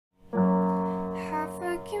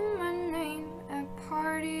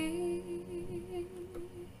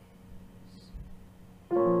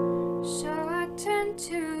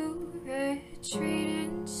retreat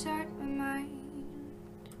inside my mind,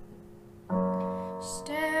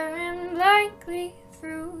 staring blankly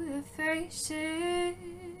through the faces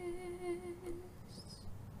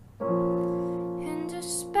into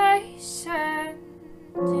space and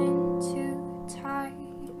into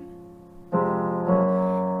time.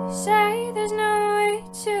 They say there's no way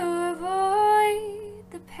to avoid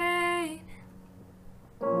the pain.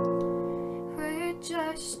 We're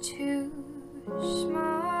just too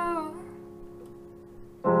small.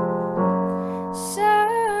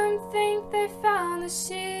 Some think they found the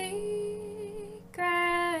secret.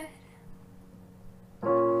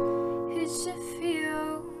 It's to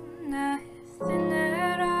feel nothing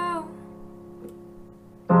at all.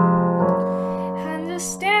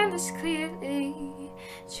 Understand this clearly.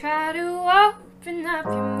 Try to open up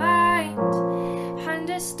your mind.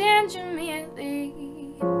 Understand you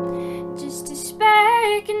merely just to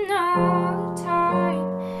speaking all the time.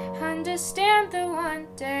 Understand that one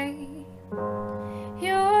day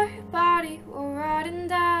your body will rot and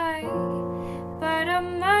die, but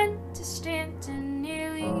I'm understanding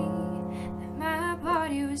nearly that my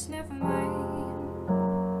body was never mine.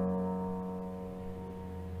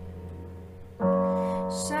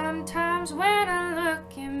 Sometimes when I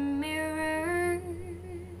look in mirrors,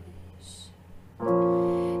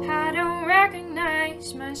 I don't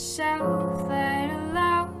recognize myself, let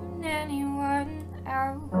alone anyone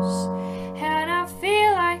else, and I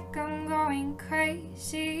feel like I'm going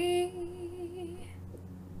crazy,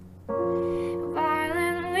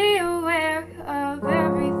 violently aware of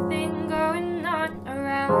everything going on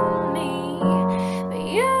around me, but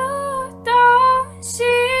you don't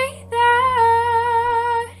see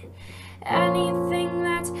that anything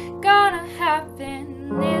that's gonna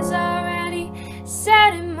happen is already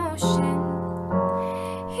set in motion.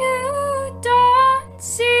 You don't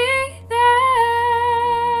see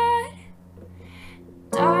that,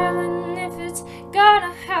 darling. If it's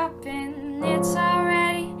gonna happen, it's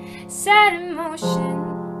already set in motion.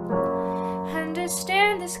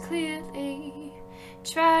 Understand this clearly.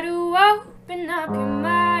 Try to open up your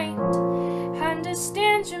mind.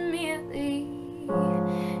 Understand you merely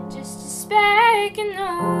just to speak in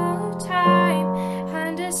no time.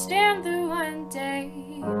 Understand that one day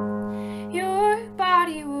your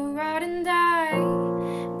body will rot and die,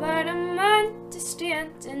 but I'm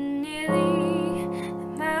understanding nearly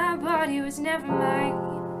that my body was never mine.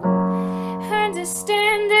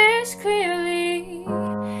 Understand this clearly.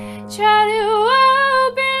 Try to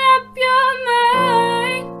open up your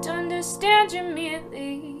mind. Understand you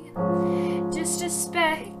merely just a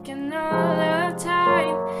speck in all of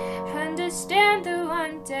time. Understand that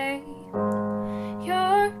one day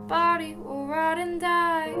your body will rot and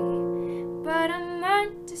die, but I'm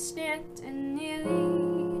understanding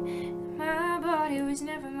nearly that my body was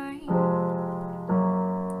never mine.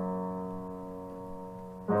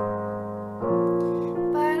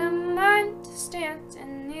 But I'm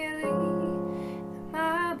understanding nearly